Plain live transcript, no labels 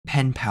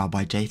Penpal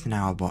by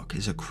JHAerys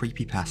is a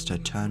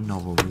creepypasta turned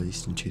novel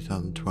released in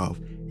 2012.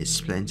 It's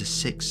split into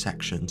 6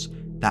 sections,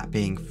 that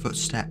being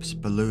footsteps,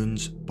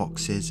 balloons,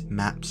 boxes,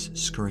 maps,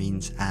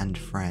 screens, and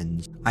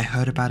friends. I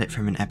heard about it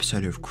from an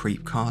episode of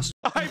Creepcast.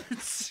 I'm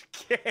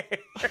scared.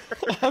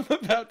 I'm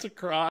about to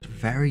cry.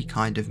 Very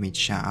kind of me to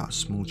shout out a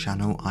small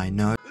channel, I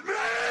know.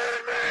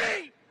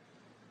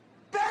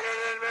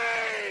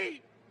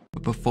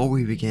 But before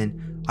we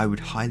begin, I would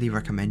highly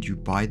recommend you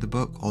buy the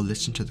book or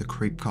listen to the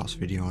Creepcast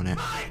video on it.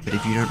 But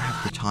if you don't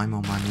have the time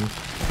or money,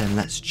 then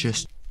let's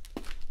just...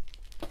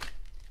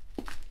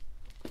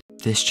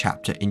 This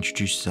chapter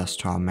introduces us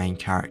to our main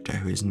character,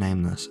 who is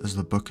nameless, as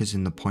the book is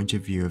in the point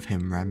of view of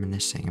him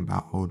reminiscing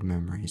about old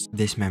memories.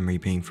 This memory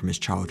being from his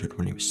childhood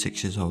when he was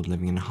 6 years old,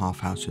 living in a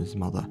half house with his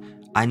mother.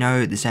 I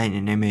know this ain't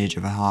an image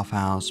of a half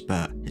house,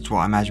 but it's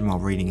what I imagine while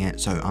reading it,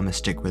 so I'ma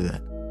stick with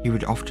it. He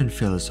would often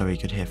feel as though he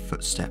could hear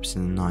footsteps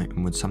in the night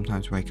and would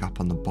sometimes wake up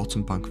on the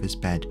bottom bunk of his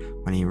bed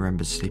when he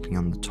remembered sleeping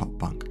on the top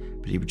bunk,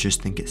 but he would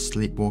just think it's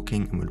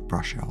sleepwalking and would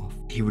brush it off.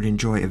 He would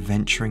enjoy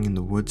adventuring in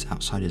the woods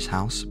outside his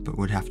house, but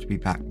would have to be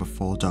back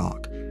before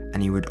dark,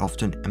 and he would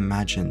often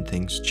imagine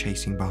things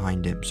chasing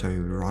behind him, so he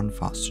would run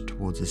faster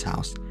towards his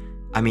house.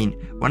 I mean,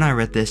 when I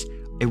read this,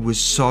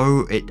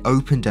 it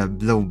opened a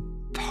little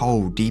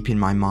hole deep in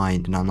my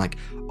mind, and I'm like,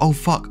 oh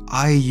fuck,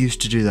 I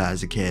used to do that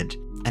as a kid.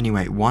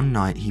 Anyway, one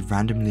night he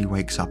randomly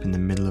wakes up in the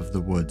middle of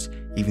the woods,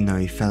 even though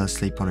he fell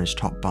asleep on his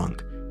top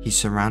bunk. He's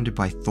surrounded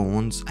by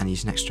thorns and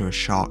he's next to a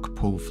shark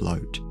pool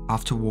float.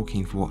 After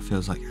walking for what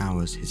feels like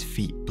hours, his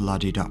feet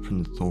bloodied up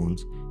from the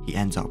thorns, he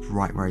ends up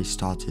right where he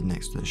started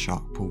next to the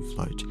shark pool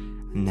float,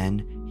 and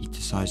then he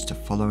decides to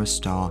follow a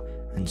star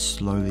and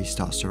slowly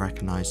starts to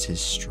recognize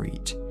his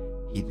street.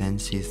 He then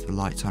sees the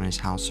lights on his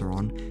house are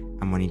on,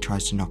 and when he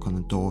tries to knock on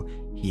the door,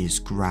 he is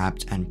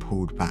grabbed and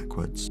pulled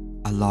backwards.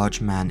 A large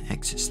man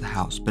exits the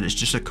house, but it's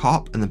just a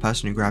cop, and the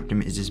person who grabbed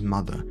him is his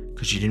mother,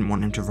 because she didn't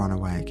want him to run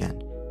away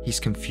again. He's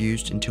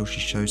confused until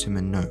she shows him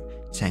a note,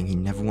 saying he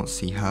never wants to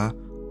see her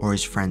or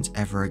his friends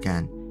ever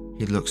again.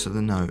 He looks at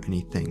the note and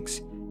he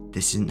thinks,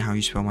 this isn't how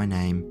you spell my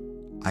name,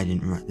 I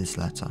didn't write this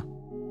letter.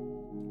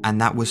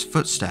 And that was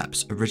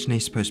Footsteps,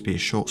 originally supposed to be a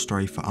short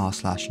story for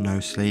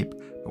r/no sleep,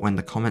 but when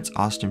the comments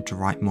asked him to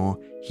write more,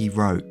 he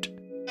wrote.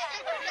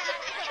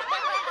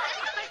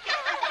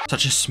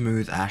 Such a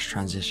smooth ass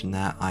transition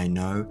there, I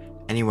know.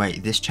 Anyway,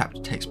 this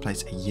chapter takes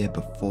place a year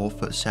before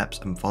Footsteps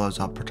and follows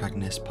our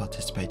protagonist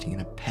participating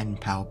in a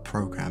Penpal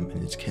program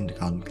in his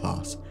kindergarten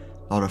class.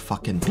 A lot of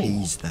fucking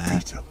P's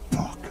there.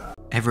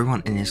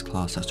 Everyone in his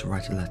class has to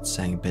write a letter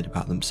saying a bit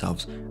about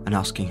themselves and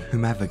asking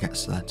whomever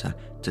gets the letter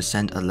to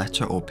send a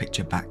letter or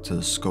picture back to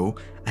the school,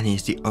 and he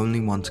is the only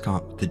one to come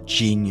up with the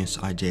genius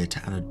idea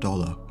to add a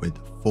dollar with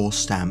 4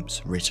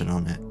 stamps written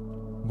on it.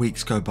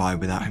 Weeks go by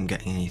without him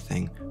getting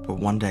anything, but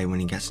one day when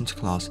he gets into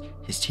class,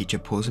 his teacher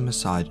pulls him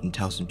aside and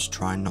tells him to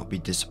try and not be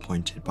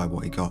disappointed by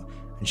what he got,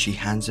 and she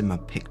hands him a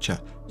picture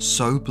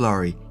so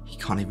blurry he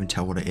can't even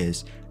tell what it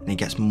is, and he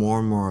gets more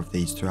and more of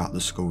these throughout the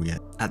school year.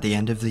 At the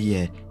end of the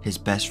year, his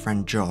best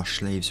friend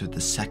Josh leaves with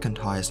the second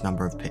highest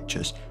number of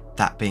pictures,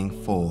 that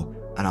being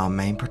 4, and our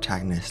main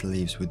protagonist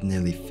leaves with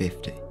nearly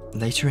 50.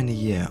 Later in the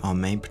year, our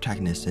main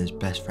protagonist and his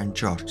best friend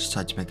Josh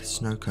decide to make a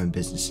snow cone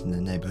business in their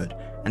neighborhood,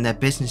 and their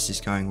business is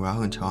going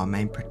well until our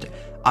main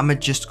I'ma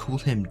just call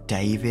him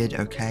David,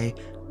 okay?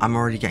 I'm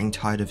already getting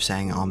tired of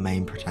saying our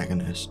main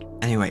protagonist.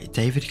 Anyway,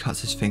 David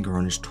cuts his finger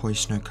on his toy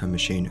snow cone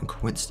machine, and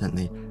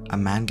coincidentally, a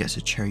man gets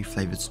a cherry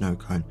flavoured snow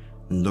cone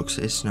and looks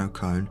at his snow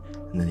cone,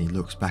 and then he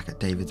looks back at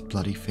David's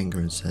bloody finger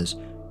and says,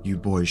 "You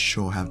boys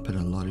sure have put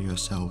a lot of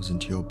yourselves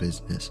into your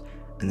business."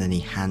 And then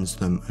he hands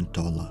them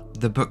 $1.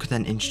 The book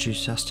then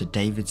introduces us to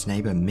David's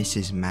neighbour,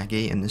 Mrs.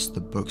 Maggie, and this is the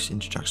book's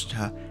introduction to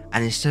her.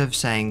 And instead of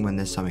saying when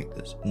there's something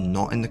that's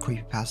not in the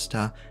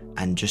creepypasta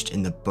and just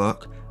in the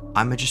book,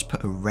 I'ma just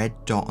put a red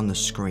dot on the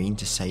screen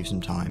to save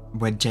some time.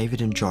 When David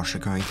and Josh are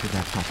going through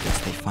their pockets,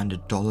 they find a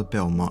dollar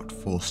bill marked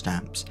 4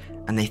 stamps,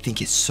 and they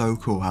think it's so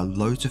cool how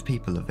loads of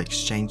people have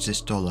exchanged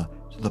this dollar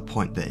to the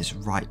point that it's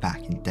right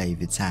back in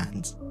David's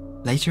hands.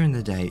 Later in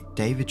the day,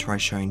 David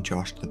tries showing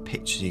Josh the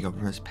pictures he got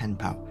from his pen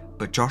pal,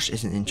 but Josh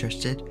isn't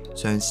interested,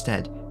 so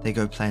instead, they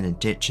go play in a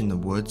ditch in the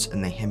woods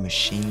and they hear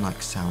machine-like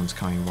sounds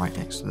coming right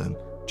next to them.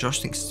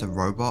 Josh thinks it's a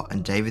robot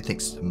and David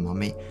thinks it's a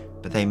mummy,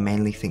 but they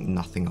mainly think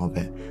nothing of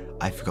it.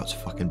 I forgot to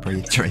fucking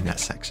breathe during that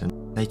section.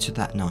 Later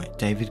that night,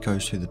 David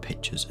goes through the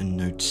pictures and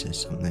notices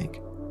something.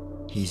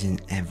 He's in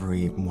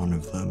every one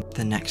of them.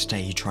 The next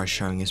day he tries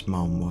showing his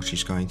mum while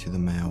she's going through the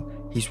mail.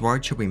 He's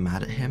worried she'll be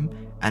mad at him,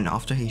 and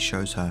after he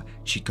shows her,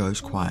 she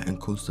goes quiet and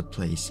calls the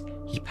police.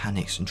 He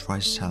panics and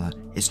tries to tell her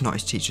it's not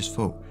his teacher's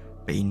fault,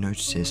 but he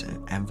notices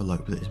an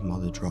envelope that his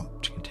mother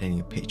dropped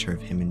containing a picture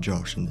of him and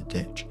Josh in the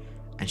ditch,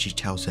 and she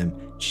tells him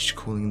she's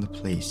calling the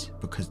police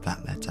because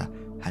that letter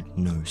had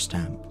no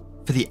stamp.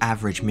 For the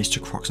average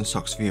Mr. Crocs and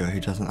Socks viewer who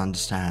doesn't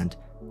understand,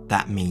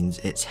 that means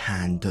it's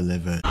hand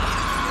delivered.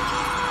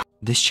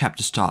 This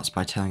chapter starts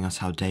by telling us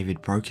how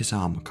David broke his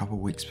arm a couple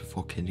weeks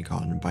before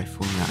kindergarten by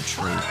falling out a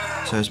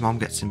tree, so his mom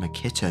gets him a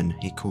kitten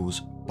he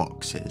calls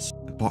Boxes.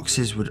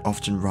 boxes would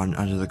often run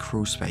under the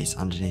crawl space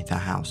underneath their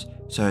house,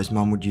 so his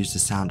mum would use the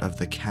sound of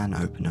the can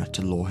opener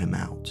to lure him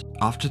out.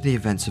 After the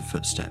events of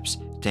footsteps,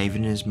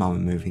 David and his mum are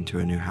moving to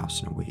a new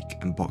house in a week,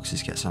 and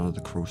Boxes gets under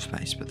the crawl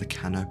space, but the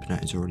can opener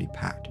is already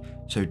packed,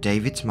 so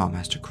David's mum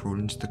has to crawl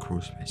into the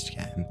crawl space to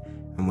get him,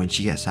 and when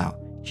she gets out,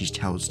 she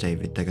tells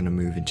David they're going to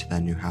move into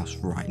their new house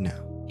right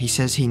now. He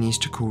says he needs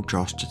to call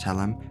Josh to tell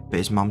him, but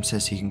his mum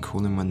says he can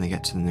call him when they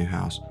get to the new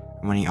house,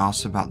 and when he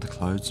asks about the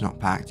clothes not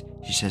packed,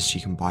 she says she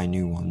can buy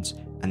new ones,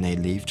 and they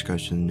leave to go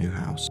to the new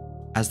house.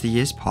 As the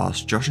years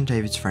pass, Josh and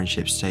David's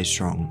friendship stays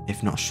strong,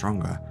 if not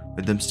stronger,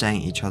 with them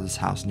staying at each other's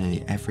house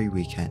nearly every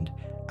weekend,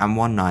 and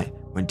one night,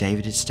 when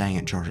David is staying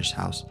at Josh's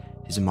house,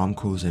 his mum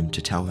calls him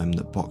to tell him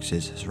that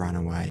Boxes has ran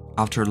away.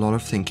 After a lot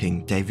of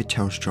thinking, David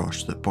tells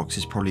Josh that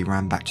Boxes probably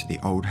ran back to the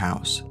old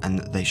house, and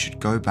that they should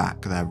go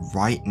back there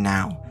right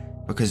now,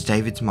 because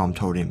David's mum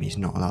told him he's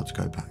not allowed to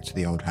go back to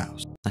the old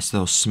house. Nice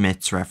little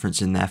Smiths reference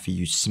in there for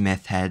you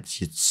Smith heads,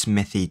 you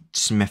Smithy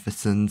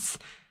Smithersons.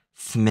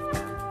 Smith.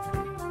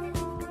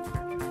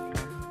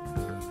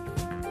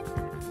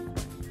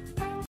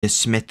 You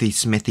Smithy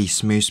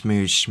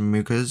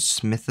Schmoogers,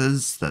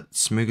 Smithers? That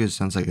Schmoogers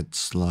sounds like a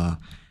slur.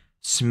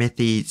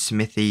 Smithers,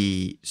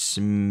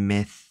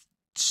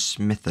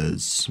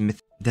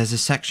 Smith. There's a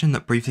section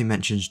that briefly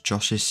mentions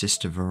Josh's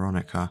sister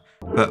Veronica,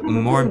 but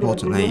more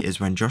importantly is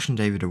when Josh and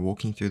David are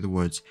walking through the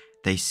woods,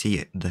 they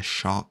see the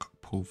shark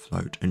pool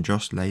float, and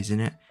Josh lays in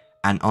it,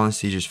 and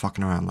honestly just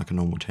fucking around like a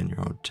normal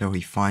 10-year-old, till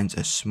he finds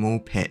a small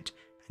pit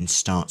and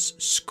starts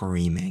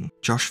screaming.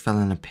 Josh fell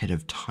in a pit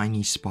of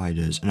tiny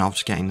spiders, and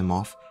after getting them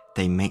off,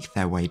 they make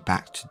their way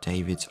back to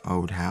David's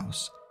old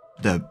house.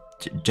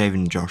 David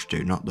and Josh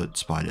do, not the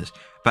spiders.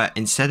 But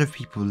instead of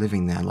people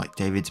living there, like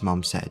David's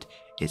mum said,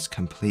 it's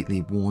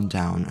completely worn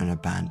down and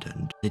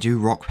abandoned. They do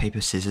rock, paper,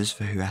 scissors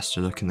for who has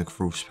to look in the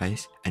crawl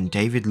space, and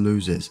David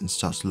loses and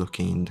starts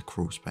looking in the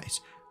crawl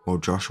space, while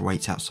Josh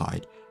waits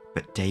outside,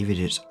 but David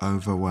is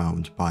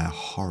overwhelmed by a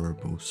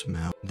horrible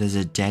smell. There's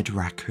a dead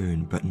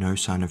raccoon, but no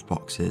sign of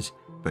Boxes,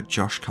 but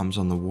Josh comes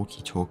on the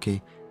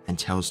walkie-talkie and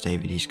tells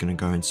David he's going to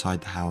go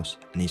inside the house,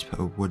 and he's put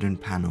a wooden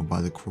panel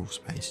by the crawl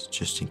space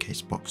just in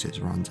case Boxes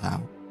runs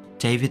out.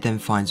 David then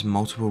finds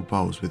multiple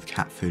bowls with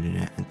cat food in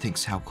it and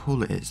thinks how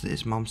cool it is that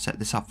his mum set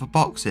this up for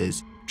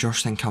Boxes.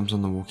 Josh then comes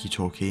on the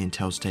walkie-talkie and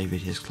tells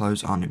David his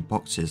clothes aren't in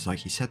boxes like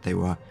he said they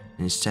were, and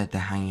instead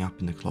they're hanging up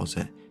in the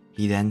closet.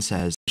 He then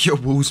says, "Your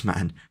walls,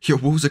 man, your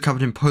walls are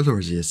covered in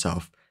Polaroids of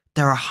yourself.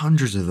 There are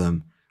hundreds of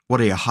them. What,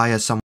 do you hire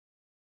someone?"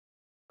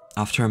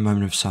 After a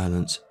moment of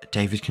silence,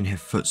 David can hear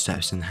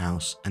footsteps in the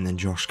house, and then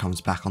Josh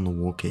comes back on the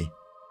walkie.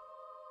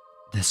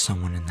 There's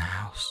someone in the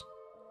house.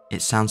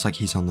 It sounds like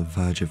he's on the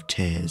verge of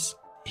tears.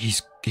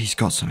 He's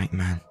got something,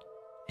 man.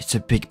 It's a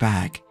big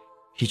bag.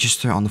 He just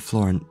threw it on the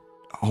floor and...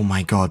 oh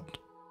my god.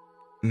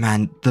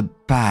 Man, the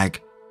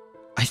bag.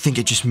 I think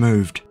it just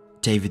moved.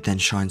 David then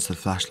shines the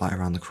flashlight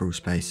around the crawl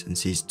space and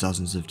sees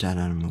dozens of dead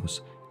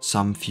animals,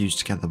 some fused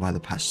together by the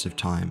passage of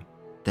time.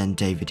 Then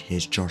David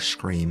hears Josh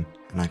scream,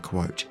 and I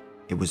quote,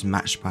 "It was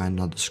matched by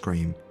another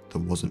scream that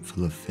wasn't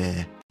full of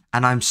fear."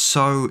 And I'm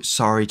so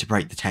sorry to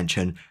break the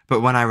tension,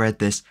 but when I read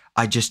this,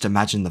 I just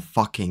imagined the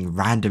fucking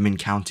random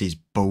encounters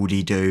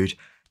baldy dude.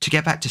 To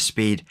get back to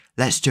speed,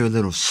 let's do a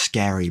little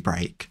scary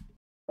break.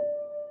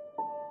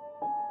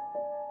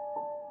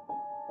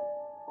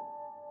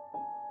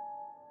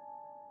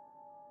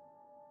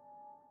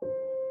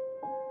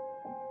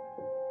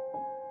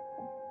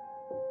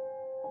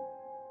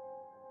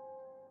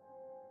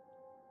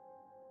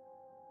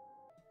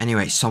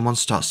 Anyway, someone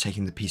starts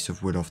taking the piece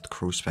of wood off the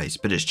crawl space,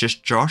 but it's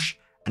just Josh,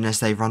 and as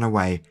they run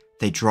away,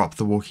 they drop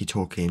the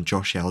walkie-talkie and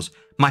Josh yells,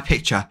 "My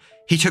picture!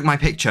 He took my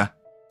picture!"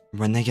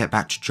 When they get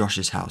back to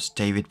Josh's house,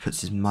 David puts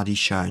his muddy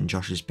shirt in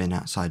Josh's bin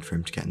outside for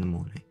him to get in the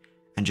morning,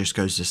 and just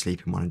goes to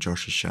sleep in one of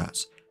Josh's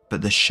shirts,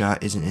 but the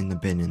shirt isn't in the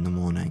bin in the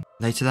morning.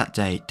 Later that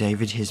day,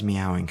 David hears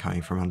meowing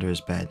coming from under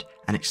his bed,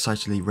 and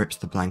excitedly rips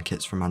the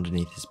blankets from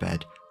underneath his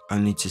bed,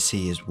 only to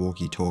see his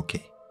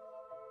walkie-talkie.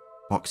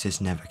 Boxes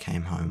never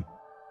came home.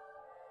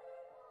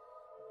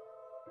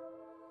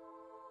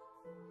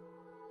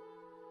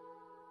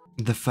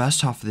 The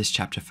first half of this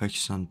chapter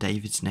focuses on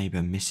David's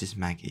neighbour Mrs.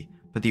 Maggie,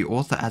 but the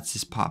author adds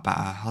this part about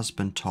her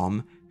husband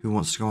Tom, who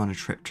wants to go on a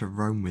trip to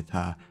Rome with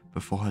her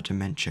before her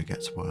dementia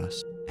gets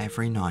worse.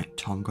 Every night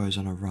Tom goes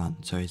on a run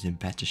so he's in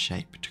better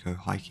shape to go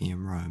hiking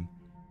in Rome.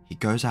 He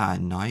goes out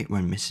at night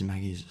when Mrs.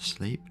 Maggie is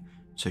asleep,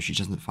 so she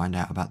doesn't find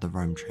out about the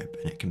Rome trip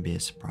and it can be a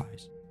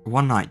surprise.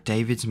 One night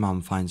David's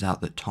mum finds out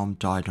that Tom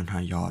died on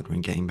her yard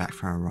when getting back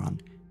from a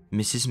run.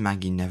 Mrs.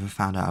 Maggie never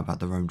found out about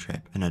the Rome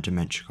trip and her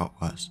dementia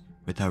got worse,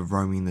 with her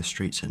roaming the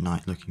streets at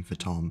night looking for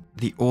Tom.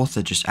 The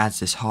author just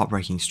adds this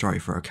heartbreaking story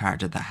for a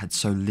character that had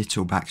so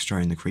little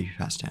backstory in the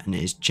creepypasta, and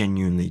it is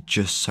genuinely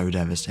just so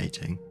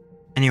devastating.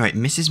 Anyway,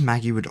 Mrs.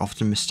 Maggie would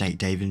often mistake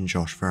David and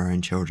Josh for her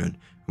own children,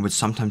 and would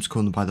sometimes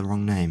call them by the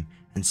wrong name,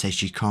 and say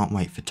she can't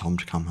wait for Tom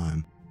to come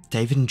home.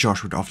 David and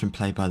Josh would often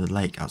play by the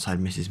lake outside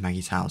Mrs.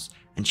 Maggie's house,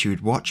 and she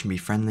would watch and be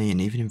friendly and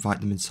even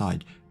invite them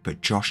inside,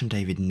 but Josh and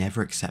David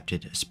never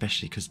accepted,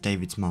 especially because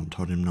David's mum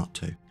told him not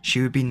to.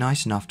 She would be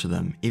nice enough to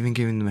them, even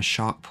giving them a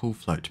shark pool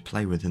float to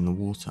play with in the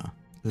water.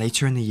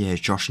 Later in the year,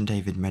 Josh and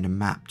David made a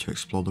map to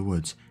explore the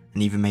woods,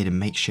 and even made a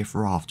makeshift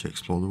raft to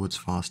explore the woods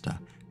faster,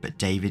 but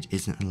David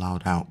isn't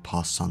allowed out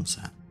past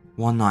sunset.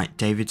 One night,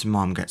 David's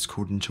mum gets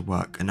called into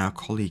work and her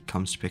colleague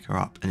comes to pick her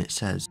up, and it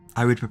says,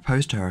 "I would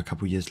propose to her a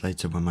couple years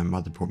later when my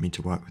mother brought me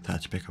to work with her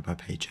to pick up her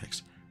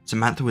paychecks.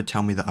 Samantha would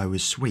tell me that I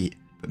was sweet,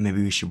 but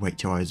maybe we should wait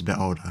till I was a bit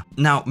older."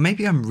 Now,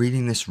 maybe I'm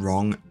reading this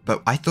wrong,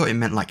 but I thought it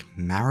meant like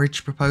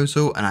marriage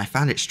proposal, and I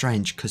found it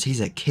strange because he's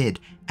a kid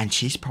and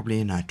she's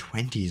probably in her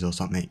 20s or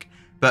something.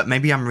 But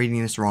maybe I'm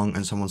reading this wrong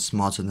and someone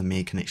smarter than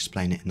me can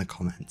explain it in the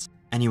comments.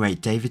 Anyway,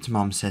 David's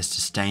mum says to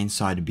stay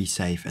inside and be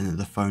safe and that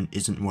the phone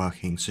isn't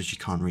working so she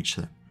can't reach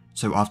them.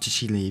 So after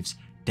she leaves,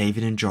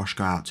 David and Josh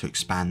go out to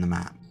expand the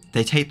map.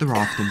 They take the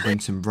raft and bring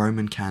some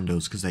Roman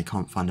candles because they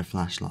can't find a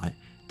flashlight.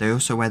 They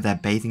also wear their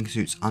bathing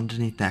suits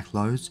underneath their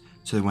clothes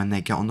so that when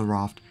they get on the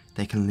raft,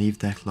 they can leave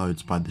their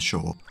clothes by the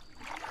shore.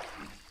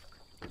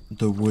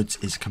 The woods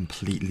is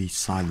completely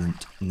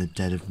silent in the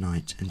dead of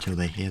night until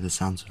they hear the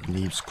sounds of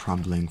leaves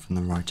crumbling from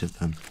the right of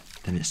them.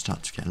 Then it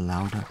starts to get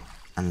louder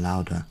and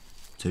louder,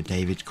 so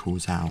David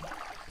calls out,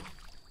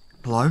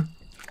 "Hello?"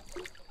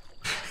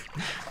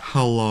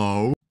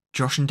 Hello?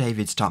 Josh and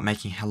David start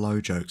making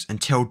hello jokes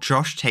until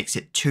Josh takes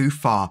it too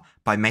far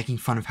by making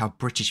fun of how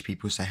British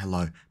people say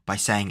hello by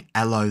saying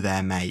 "hello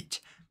there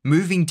mate,"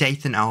 moving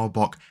Dathan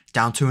Auerbach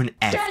down to an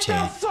F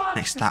tier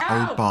next to that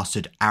old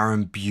bastard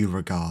Aaron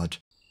Beauregard.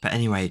 But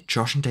anyway,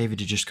 Josh and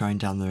David are just going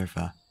down the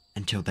river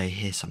until they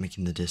hear something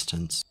in the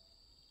distance.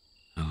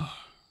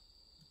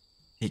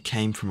 It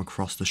came from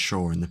across the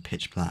shore in the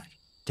pitch black.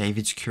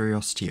 David's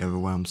curiosity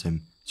overwhelms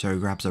him, so he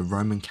grabs a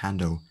Roman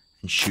candle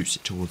and shoots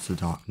it towards the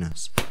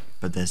darkness,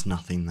 but there's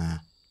nothing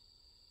there.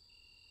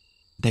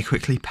 They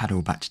quickly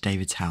paddle back to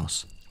David's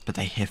house, but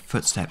they hear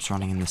footsteps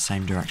running in the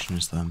same direction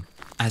as them.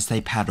 As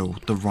they paddle,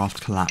 the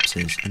raft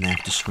collapses and they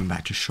have to swim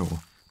back to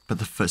shore, but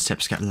the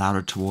footsteps get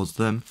louder towards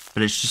them,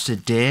 but it's just a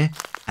deer,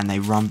 and they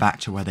run back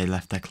to where they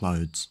left their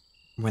clothes.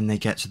 When they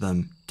get to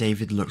them,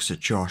 David looks at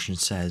Josh and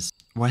says,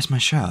 "Where's my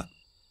shirt?"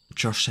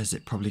 Josh says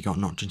it probably got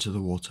knocked into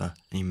the water,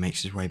 and he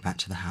makes his way back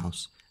to the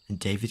house, and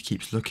David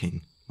keeps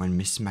looking when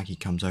Mrs. Maggie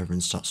comes over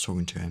and starts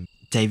talking to him.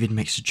 David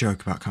makes a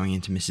joke about coming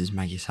into Mrs.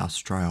 Maggie's house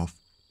to dry off,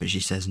 but she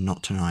says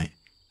not tonight,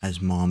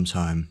 as Mom's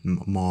home.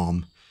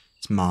 Mom.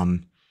 It's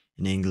Mum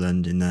in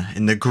England, in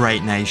the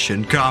great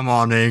nation. Come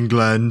on,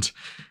 England!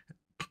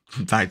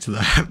 Back to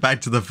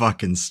the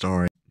fucking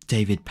story.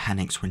 David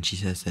panics when she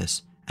says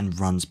this and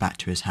runs back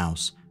to his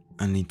house,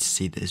 only to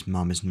see that his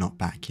mum is not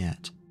back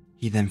yet.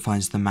 He then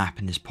finds the map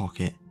in his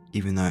pocket,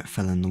 even though it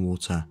fell in the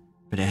water,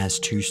 but it has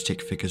two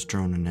stick figures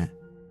drawn on it,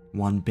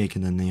 one bigger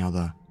than the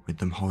other, with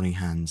them holding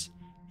hands.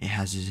 It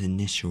has his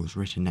initials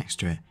written next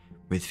to it,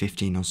 with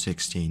 15 or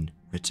 16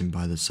 written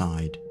by the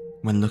side.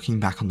 When looking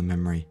back on the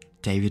memory,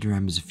 David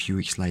remembers a few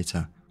weeks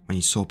later when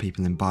he saw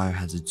people in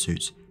biohazard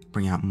suits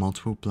bring out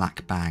multiple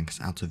black bags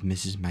out of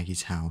Mrs.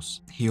 Maggie's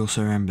house. He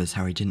also remembers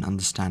how he didn't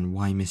understand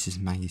why Mrs.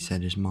 Maggie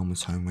said his mum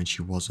was home when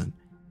she wasn't,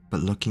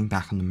 but looking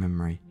back on the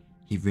memory,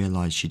 he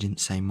realised she didn't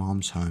say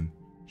Mom's home,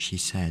 she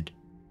said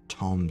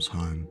Tom's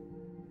home.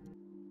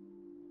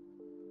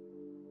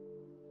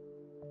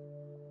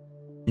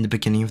 In the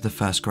beginning of the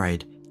first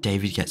grade,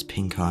 David gets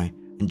pink eye,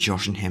 and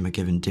Josh and him are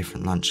given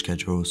different lunch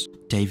schedules.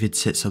 David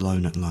sits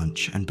alone at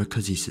lunch, and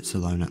because he sits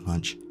alone at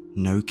lunch,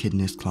 no kid in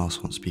his class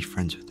wants to be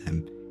friends with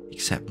him,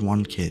 except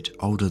one kid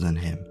older than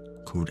him,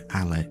 called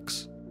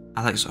Alex.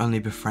 Alex only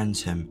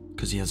befriends him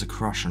because he has a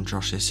crush on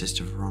Josh's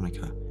sister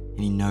Veronica, and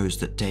he knows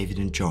that David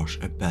and Josh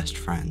are best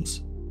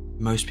friends.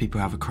 Most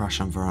people have a crush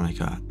on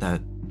Veronica, they're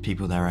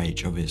people their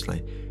age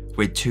obviously,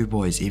 with two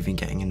boys even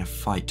getting in a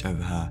fight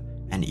over her,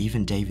 and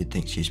even David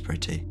thinks she's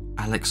pretty.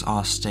 Alex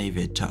asks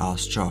David to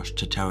ask Josh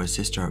to tell his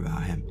sister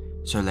about him,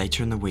 so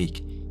later in the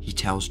week, he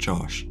tells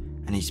Josh,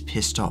 and he's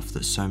pissed off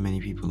that so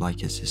many people like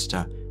his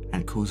sister,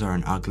 and calls her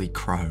an ugly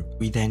crow.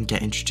 We then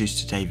get introduced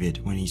to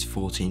David when he's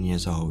 14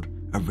 years old,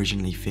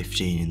 originally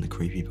 15 in the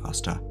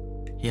creepypasta.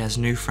 He has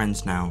new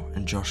friends now,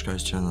 and Josh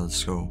goes to another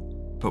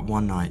school, but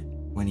one night,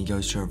 when he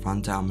goes to a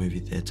rundown movie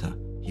theatre,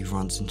 he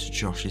runs into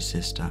Josh's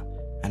sister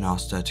and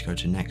asks her to go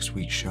to next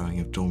week's showing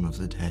of Dawn of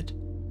the Dead,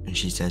 and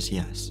she says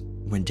yes.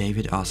 When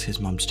David asks his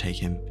mum to take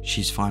him,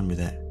 she's fine with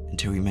it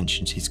until he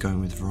mentions he's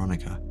going with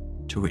Veronica,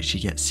 to which she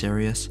gets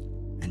serious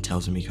and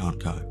tells him he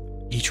can't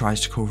go. He tries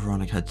to call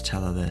Veronica to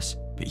tell her this,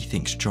 but he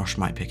thinks Josh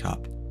might pick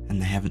up,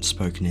 and they haven't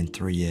spoken in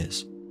 3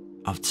 years.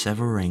 After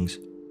several rings,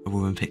 a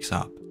woman picks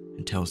up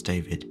and tells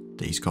David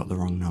that he's got the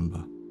wrong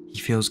number. He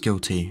feels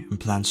guilty and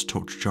plans to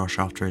talk to Josh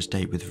after his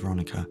date with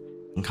Veronica,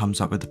 and comes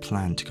up with a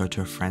plan to go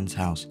to a friend's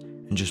house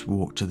and just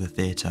walk to the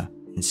theatre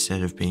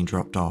instead of being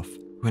dropped off.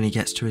 When he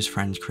gets to his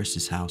friend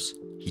Chris's house,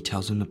 he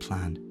tells him the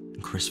plan,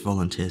 and Chris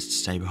volunteers to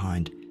stay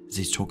behind as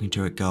he's talking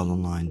to a girl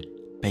online.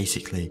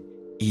 Basically,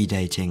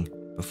 e-dating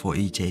before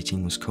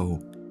e-dating was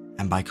cool,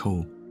 and by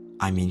cool,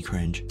 I mean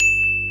cringe.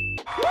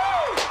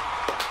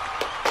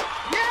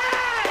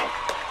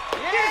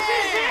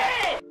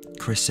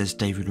 Chris says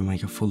David will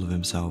make a fool of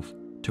himself,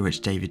 to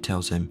which David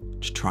tells him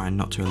to try and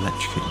not to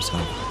electrocute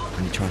himself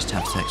when he tries to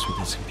have sex with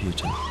his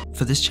computer.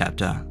 For this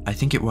chapter, I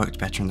think it worked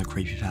better in the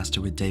creepypasta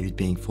with David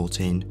being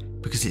 14,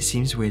 because it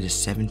seems weird a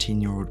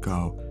 17-year-old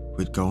girl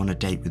would go on a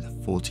date with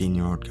a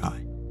 14-year-old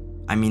guy.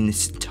 I mean,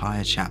 this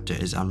entire chapter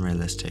is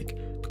unrealistic,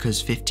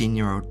 because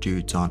 15-year-old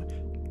dudes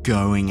aren't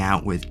going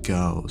out with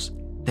girls.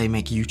 They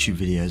make YouTube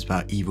videos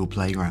about evil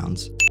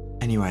playgrounds.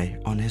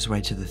 Anyway, on his way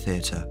to the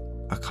theatre,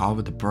 a car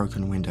with a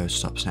broken window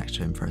stops next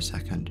to him for a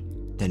second,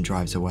 then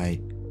drives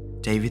away.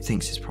 David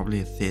thinks it's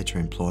probably a theatre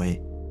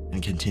employee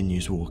and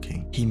continues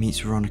walking. He meets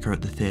Veronica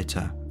at the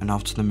theatre, and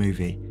after the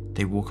movie,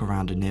 they walk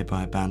around a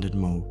nearby abandoned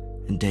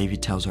mall, and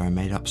David tells her a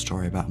made-up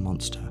story about a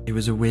monster. It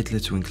was a weird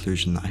little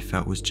inclusion that I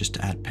felt was just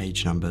to add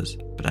page numbers,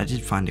 but I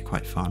did find it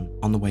quite fun.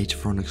 On the way to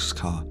Veronica's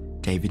car,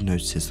 David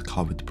notices the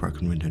car with the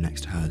broken window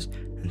next to hers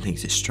and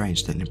thinks it's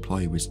strange that an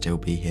employee would still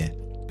be here,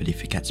 but he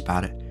forgets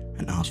about it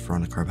and asks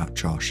Veronica about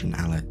Josh and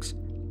Alex.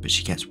 But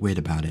she gets weird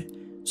about it,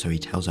 so he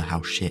tells her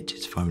how shit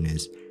his phone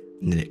is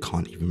and that it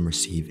can't even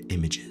receive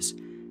images.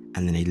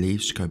 And then he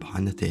leaves to go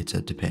behind the theatre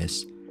to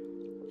piss.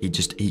 He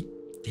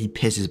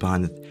pisses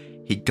behind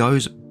he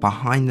goes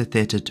behind the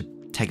theatre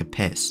to take a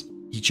piss.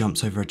 He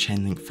jumps over a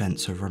chain link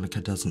fence so Veronica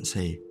doesn't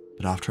see,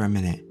 but after a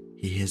minute,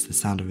 he hears the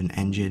sound of an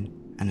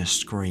engine and a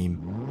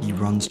scream. He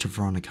runs to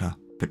Veronica,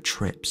 but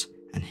trips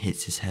and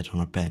hits his head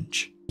on a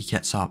bench. He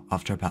gets up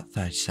after about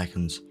 30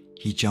 seconds.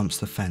 He jumps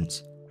the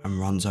fence and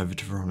runs over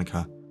to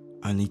Veronica,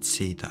 only to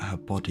see that her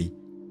body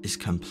is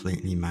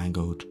completely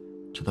mangled,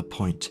 to the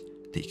point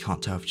that he can't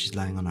tell if she's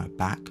laying on her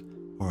back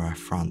or her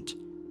front,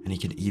 and he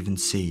can even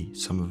see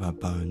some of her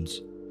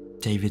bones.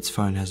 David's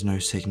phone has no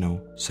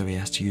signal, so he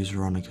has to use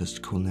Veronica's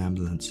to call an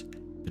ambulance,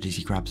 but as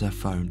he grabs her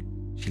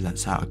phone, she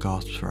lets out a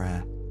gasp for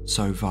air,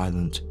 so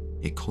violent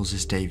it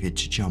causes David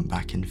to jump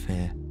back in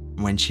fear.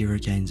 When she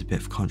regains a bit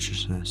of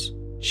consciousness,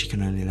 she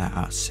can only let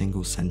out a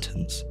single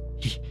sentence.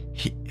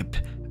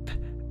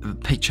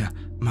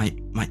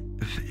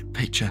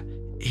 Picture,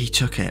 he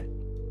took it.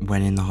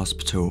 When in the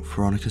hospital,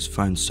 Veronica's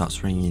phone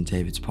starts ringing in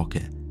David's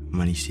pocket, and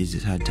when he sees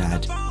it's her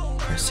dad, he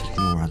presses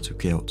ignore out of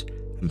guilt,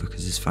 and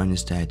because his phone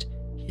is dead,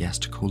 he has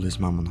to call his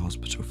mum on the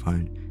hospital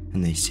phone,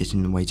 and they sit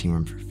in the waiting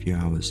room for a few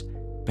hours,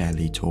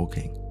 barely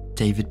talking.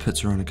 David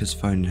puts Veronica's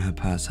phone in her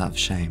purse out of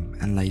shame,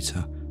 and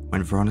later,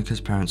 when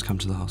Veronica's parents come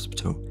to the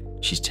hospital,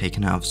 she's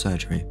taken out of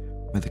surgery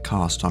with a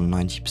cast on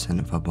 90%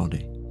 of her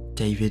body.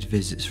 David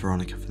visits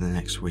Veronica for the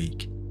next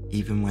week,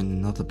 even when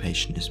another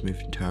patient is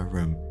moved into her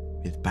room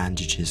with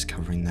bandages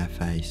covering their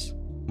face.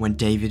 When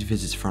David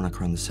visits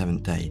Veronica on the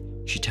 7th day,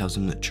 she tells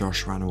him that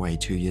Josh ran away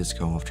 2 years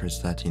ago after his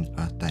 13th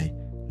birthday,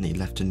 and that he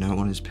left a note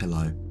on his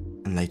pillow,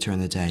 and later in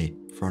the day,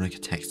 Veronica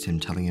texts him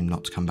telling him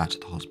not to come back to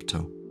the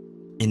hospital.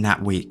 In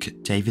that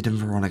week, David and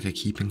Veronica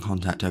keep in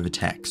contact over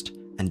text,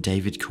 and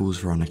David calls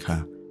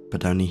Veronica,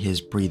 but only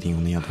hears breathing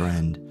on the other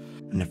end,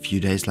 and a few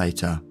days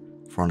later,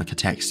 Veronica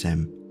texts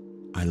him,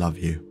 "I love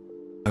you."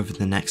 Over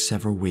the next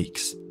several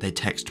weeks, they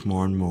text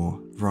more and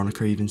more,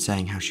 Veronica even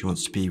saying how she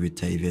wants to be with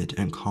David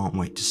and can't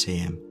wait to see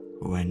him,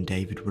 but when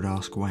David would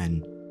ask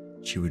when,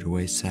 she would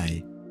always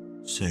say,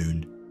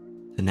 "Soon."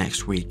 The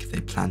next week,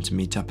 they plan to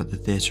meet up at the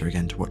theatre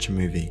again to watch a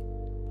movie,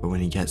 but when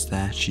he gets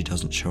there, she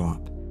doesn't show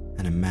up,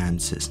 and a man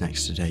sits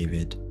next to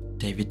David.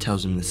 David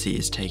tells him the seat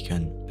is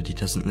taken, but he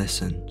doesn't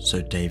listen,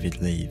 so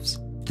David leaves.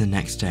 The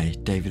next day,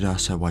 David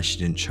asks her why she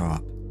didn't show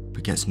up,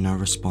 but gets no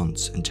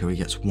response until he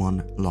gets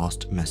one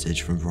last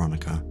message from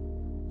Veronica.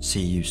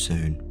 "See you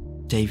soon."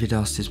 David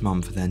asks his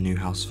mum for their new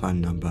house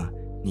phone number,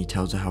 and he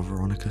tells her how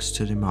Veronica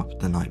stood him up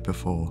the night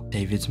before.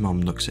 David's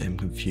mum looks at him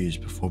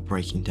confused before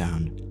breaking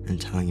down and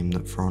telling him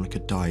that Veronica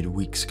died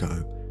weeks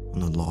ago on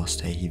the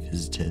last day he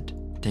visited.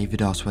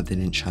 David asks why they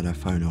didn't shut her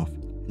phone off,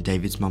 and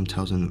David's mum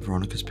tells him that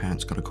Veronica's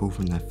parents got a call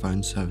from their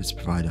phone service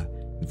provider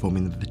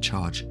informing them of a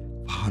charge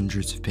for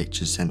hundreds of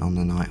pictures sent on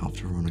the night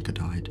after Veronica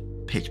died.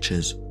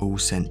 Pictures all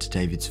sent to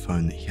David's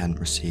phone that he hadn't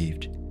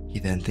received. He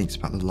then thinks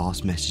about the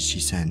last message she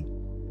sent,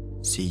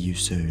 "See you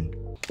soon."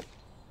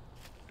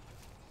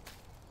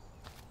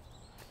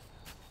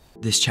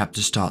 This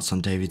chapter starts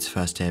on David's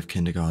first day of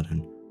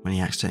kindergarten, when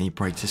he accidentally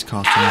breaks his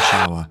cast in the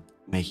shower,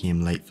 making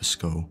him late for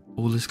school.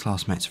 All his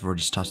classmates have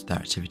already started their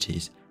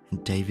activities,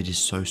 and David is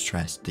so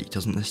stressed that he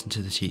doesn't listen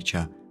to the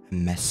teacher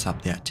and messes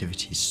up the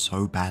activities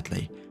so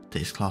badly that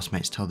his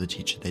classmates tell the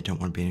teacher they don't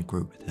want to be in a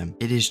group with him.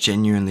 It is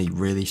genuinely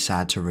really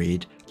sad to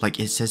read.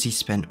 Like, it says he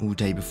spent all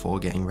day before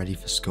getting ready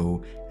for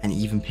school, and he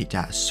even picked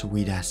out a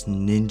sweet ass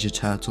Ninja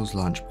Turtles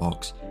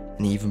lunchbox,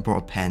 and he even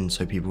brought a pen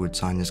so people would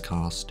sign his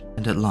cast.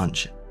 And at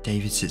lunch,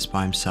 David sits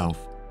by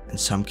himself, and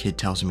some kid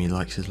tells him he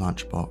likes his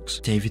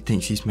lunchbox. David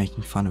thinks he's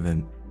making fun of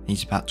him, and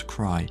he's about to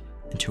cry,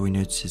 until he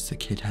notices the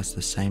kid has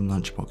the same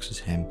lunchbox as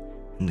him,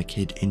 and the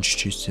kid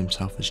introduces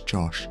himself as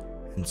Josh,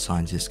 and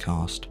signs his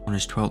cast. On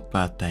his 12th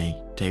birthday,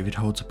 David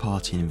holds a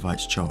party and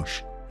invites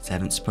Josh, as they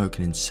haven't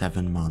spoken in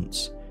 7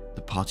 months.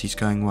 The party's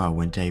going well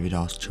when David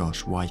asks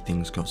Josh why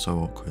things got so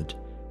awkward,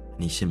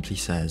 and he simply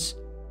says,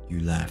 "You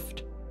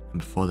left,"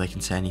 and before they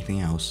can say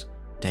anything else,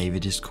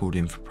 David is called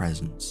in for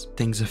presents.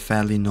 Things are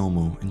fairly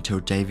normal until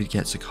David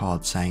gets a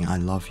card saying I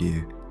love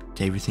you.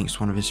 David thinks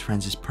one of his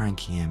friends is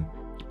pranking him.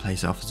 He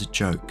plays it off as a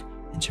joke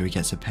until he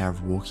gets a pair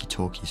of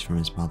walkie-talkies from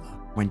his mother.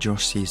 When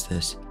Josh sees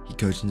this, he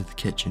goes into the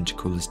kitchen to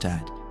call his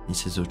dad. He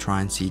says he'll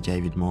try and see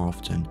David more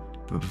often,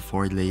 but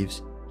before he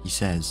leaves, he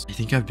says, I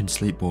think I've been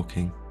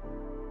sleepwalking.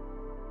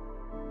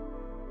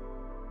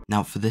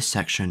 Now for this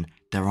section,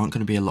 there aren't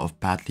going to be a lot of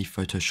badly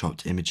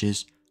photoshopped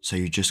images, so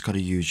you just got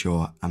to use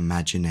your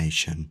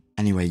imagination.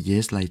 Anyway,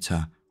 years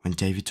later, when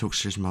David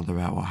talks to his mother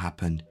about what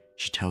happened,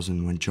 she tells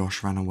him when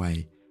Josh ran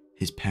away,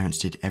 his parents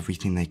did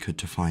everything they could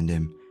to find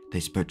him. They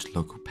spoke to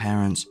local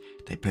parents,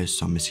 they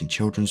posted on missing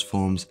children's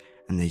forums,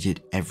 and they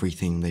did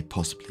everything they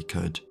possibly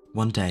could.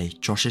 One day,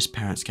 Josh's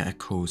parents get a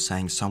call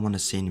saying someone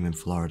has seen him in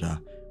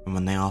Florida, and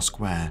when they ask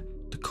where,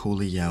 the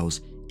caller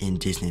yells, in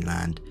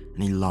Disneyland,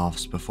 and he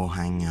laughs before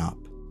hanging up.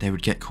 They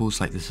would get calls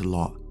like this a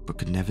lot, but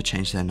could never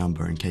change their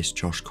number in case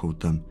Josh called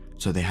them,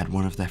 so they had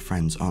one of their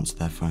friends answer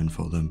their phone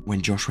for them.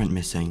 When Josh went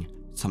missing,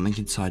 something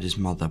inside his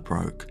mother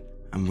broke,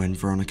 and when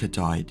Veronica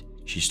died,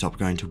 she stopped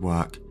going to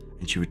work,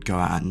 and she would go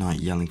out at night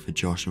yelling for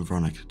Josh and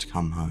Veronica to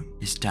come home.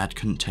 His dad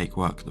couldn't take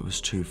work that was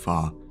too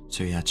far,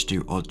 so he had to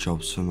do odd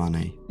jobs for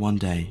money. One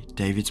day,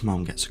 David's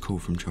mum gets a call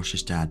from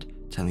Josh's dad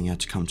telling her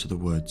to come to the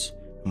woods,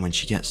 and when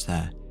she gets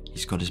there,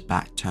 he's got his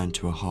back turned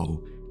to a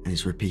hole and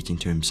is repeating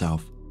to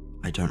himself,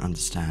 I don't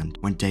understand.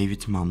 When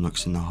David's mum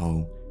looks in the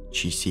hole,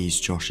 she sees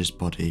Josh's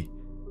body,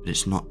 but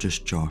it's not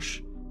just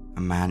Josh.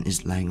 A man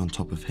is laying on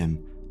top of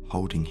him,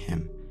 holding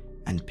him,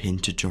 and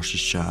pinned to Josh's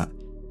shirt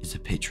is a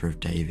picture of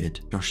David.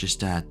 Josh's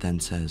dad then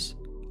says,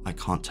 I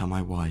can't tell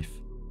my wife.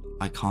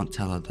 I can't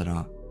tell her that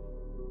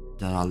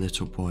our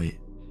little boy,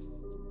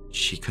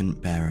 she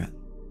couldn't bear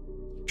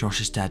it.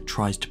 Josh's dad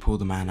tries to pull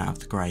the man out of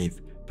the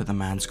grave, but the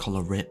man's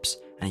collar rips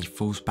and he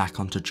falls back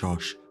onto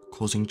Josh,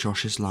 causing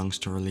Josh's lungs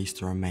to release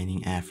the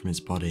remaining air from his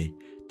body.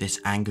 This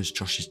angers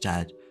Josh's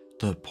dad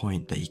to the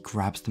point that he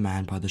grabs the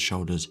man by the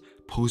shoulders,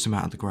 pulls him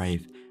out of the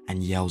grave,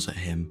 and yells at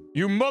him,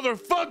 You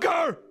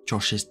motherfucker!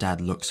 Josh's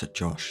dad looks at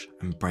Josh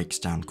and breaks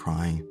down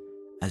crying,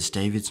 as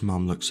David's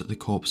mum looks at the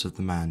corpse of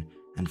the man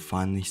and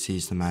finally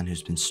sees the man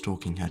who's been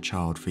stalking her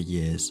child for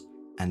years,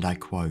 and I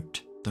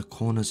quote, the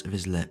corners of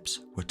his lips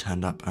were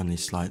turned up only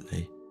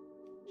slightly.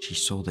 She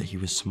saw that he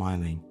was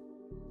smiling.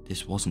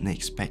 This wasn't the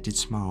expected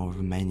smile of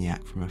a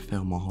maniac from a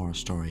film or horror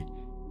story.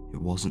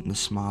 It wasn't the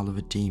smile of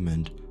a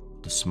demon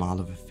or the smile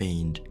of a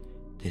fiend.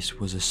 This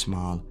was a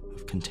smile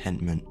of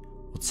contentment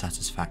or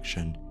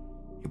satisfaction.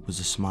 It was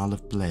a smile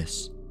of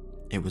bliss.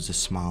 It was a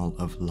smile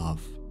of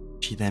love.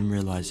 She then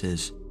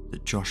realizes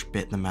that Josh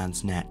bit the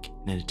man's neck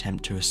in an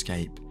attempt to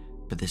escape,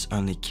 but this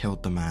only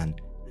killed the man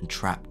and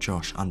trapped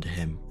Josh under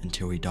him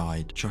until he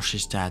died.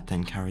 Josh's dad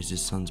then carries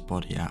his son's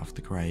body out of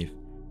the grave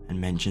and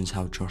mentions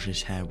how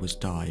Josh's hair was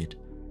dyed,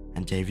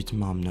 and David's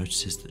mum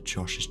notices that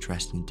Josh is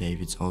dressed in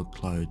David's old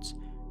clothes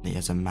and he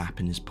has a map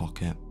in his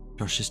pocket.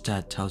 Josh's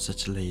dad tells her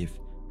to leave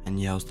and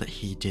yells that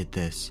he did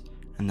this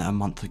and that a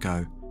month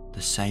ago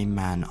the same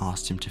man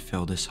asked him to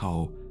fill this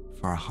hole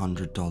for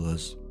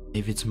 $100.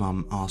 David's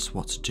mum asks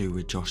what to do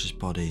with Josh's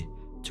body,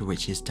 to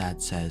which his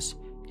dad says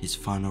his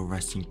final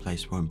resting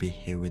place won't be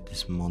here with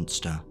this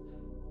monster.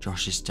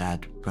 Josh's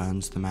dad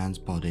burns the man's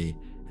body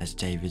as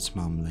David's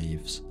mum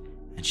leaves,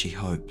 and she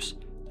hopes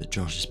that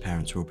Josh's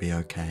parents will be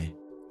okay.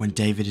 When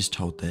David is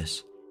told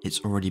this,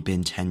 it's already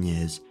been 10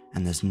 years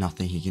and there's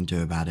nothing he can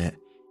do about it.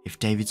 If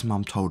David's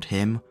mum told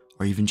him,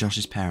 or even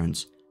Josh's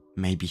parents,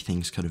 maybe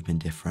things could have been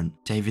different.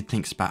 David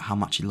thinks about how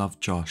much he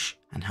loved Josh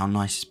and how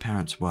nice his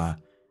parents were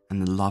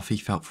and the love he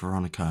felt for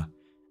Veronica,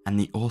 and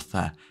the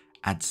author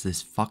adds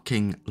this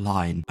fucking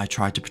line, I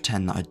tried to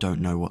pretend that I don't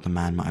know what the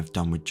man might have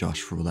done with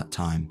Josh for all that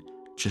time,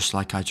 just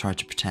like I tried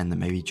to pretend that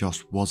maybe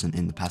Josh wasn't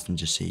in the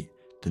passenger seat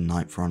the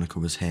night Veronica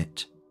was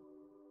hit.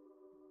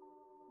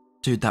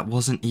 Dude, that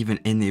wasn't even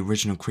in the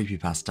original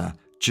creepypasta,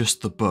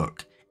 just the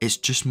book. It's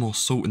just more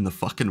salt in the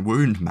fucking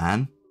wound,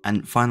 man.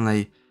 And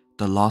finally,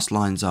 the last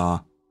lines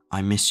are,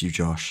 I miss you,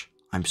 Josh.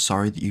 I'm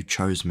sorry that you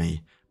chose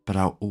me, but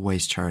I'll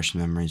always cherish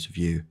memories of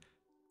you.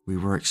 We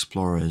were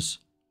explorers.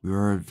 We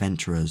were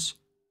adventurers.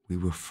 We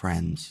were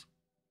friends.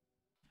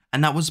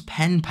 And that was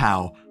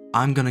Penpal.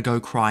 I'm gonna go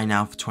cry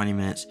now for 20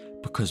 minutes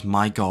because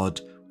my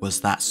god,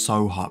 was that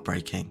so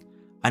heartbreaking.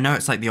 I know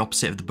it's like the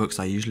opposite of the books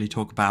I usually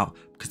talk about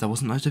because there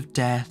wasn't loads of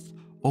death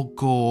or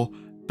gore,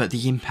 but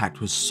the impact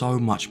was so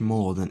much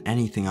more than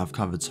anything I've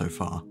covered so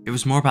far. It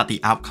was more about the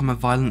outcome of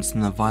violence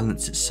than the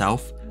violence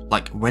itself.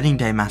 Like Wedding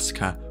Day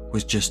Massacre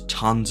was just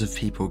tons of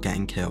people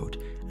getting killed,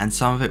 and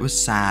some of it was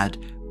sad,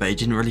 but it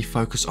didn't really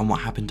focus on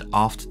what happened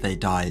after they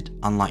died,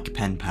 unlike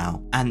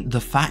Penpal. And the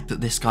fact that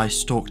this guy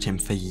stalked him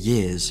for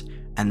years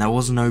and there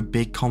was no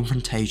big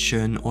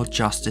confrontation or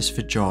justice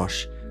for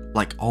Josh,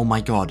 like, oh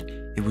my god,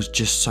 it was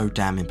just so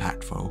damn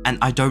impactful. And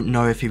I don't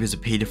know if he was a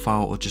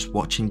paedophile or just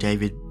watching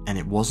David and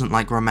it wasn't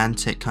like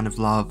romantic kind of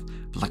love,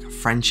 but like a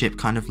friendship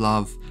kind of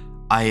love.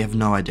 I have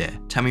no idea.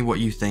 Tell me what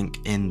you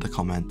think in the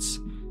comments.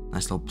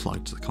 Nice little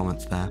plug to the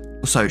comments there.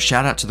 Also,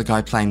 shout out to the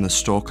guy playing the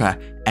Stalker.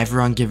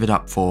 Everyone give it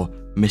up for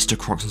Mr.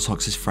 Crocs and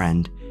Socks'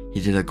 friend.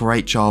 He did a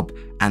great job,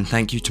 and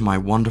thank you to my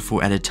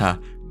wonderful editor,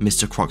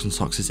 Mr. Crocs and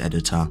Socks'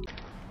 editor.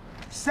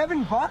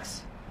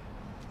 $7?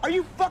 Are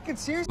you fucking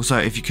serious? Also,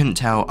 if you couldn't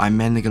tell, I'm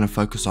mainly going to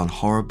focus on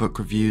horror book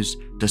reviews,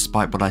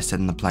 despite what I said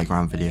in the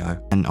playground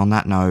video. And on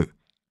that note,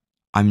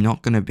 I'm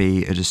not going to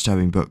be a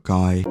disturbing book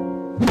guy.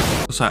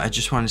 Also, I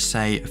just wanted to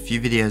say, a few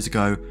videos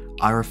ago,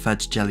 I referred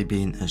to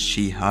Jellybean as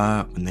she,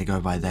 her, when they go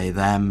by they,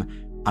 them.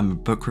 I'm a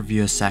book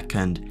reviewer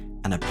second,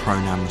 and a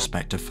pronoun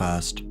respecter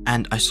first.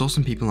 And I saw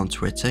some people on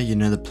Twitter, you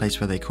know the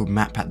place where they called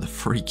MatPat the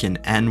freaking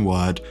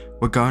N-word,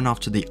 were going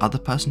after the other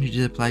person who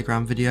did a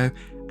playground video,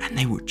 and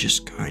they were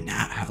just going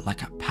at her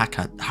like a pack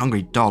of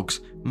hungry dogs.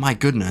 My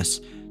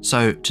goodness.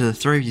 So, to the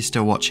three of you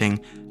still watching,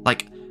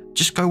 like,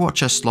 just go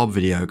watch a slob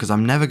video, because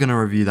I'm never going to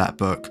review that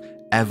book.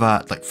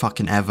 Ever, like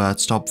fucking ever.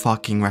 Stop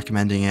fucking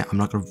recommending it. I'm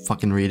not gonna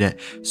fucking read it.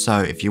 So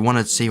if you want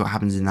to see what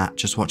happens in that,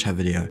 just watch her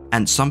video.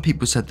 And some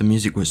people said the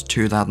music was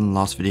too loud in the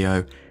last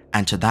video,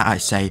 and to that I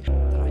say that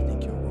I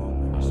think you're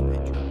wrong. I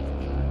respect your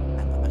opinion,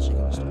 and I'm actually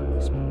gonna start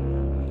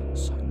whispering.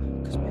 So,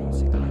 because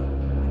basically I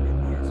made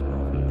my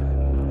ASMR video,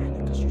 and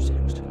because you said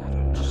it was too loud,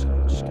 I'm just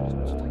gonna take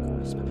a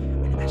whisper.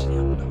 And actually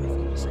I'm not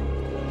even gonna say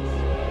anything.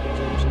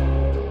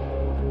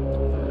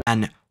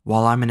 And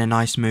while I'm in a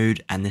nice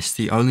mood, and this is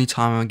the only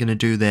time I'm going to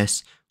do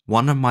this,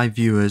 one of my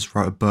viewers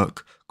wrote a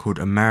book called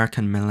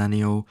American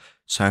Millennial.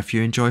 So if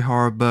you enjoy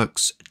horror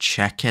books,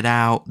 check it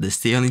out. This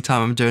is the only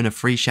time I'm doing a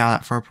free shout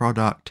out for a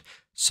product.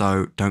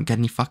 So don't get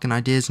any fucking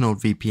ideas,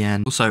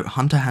 NordVPN. Also,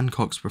 Hunter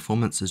Hancock's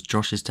performance as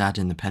Josh's dad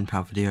in the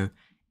Penpal video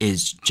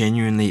is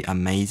genuinely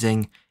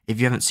amazing. If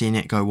you haven't seen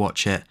it, go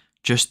watch it.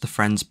 Just the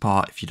friends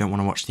part if you don't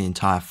want to watch the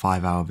entire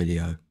 5-hour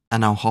video.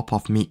 And I'll hop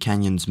off Meat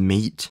Canyon's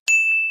meat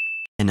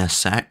in a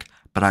sec.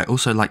 But I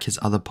also like his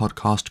other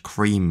podcast,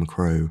 Cream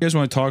Crew. You guys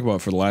want to talk about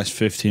for the last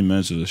 15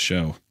 minutes of the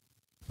show?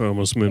 I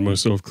almost made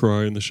myself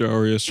cry in the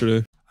shower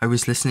yesterday. I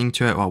was listening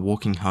to it while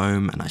walking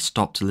home, and I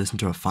stopped to listen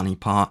to a funny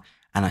part,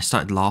 and I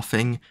started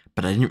laughing,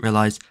 but I didn't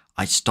realize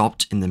I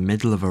stopped in the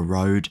middle of a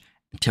road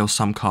until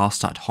some car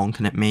started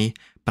honking at me,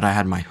 but I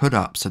had my hood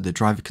up so the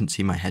driver couldn't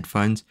see my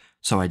headphones,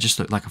 so I just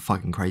looked like a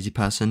fucking crazy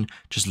person,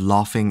 just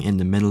laughing in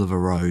the middle of a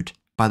road.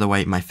 By the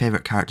way, my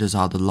favourite characters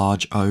are the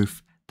Large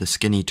Oaf, the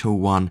Skinny Tall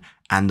One,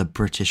 and the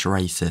British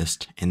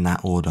Racist, in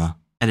that order.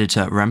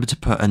 Editor, remember to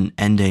put an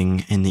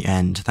ending in the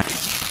end.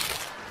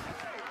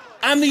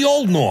 I'm the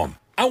old Norm.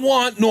 I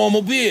want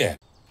normal beer.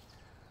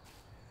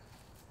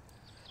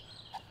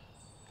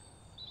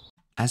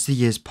 As the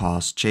years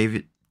pass,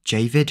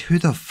 Javid, who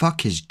the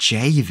fuck is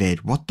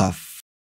Javid? What the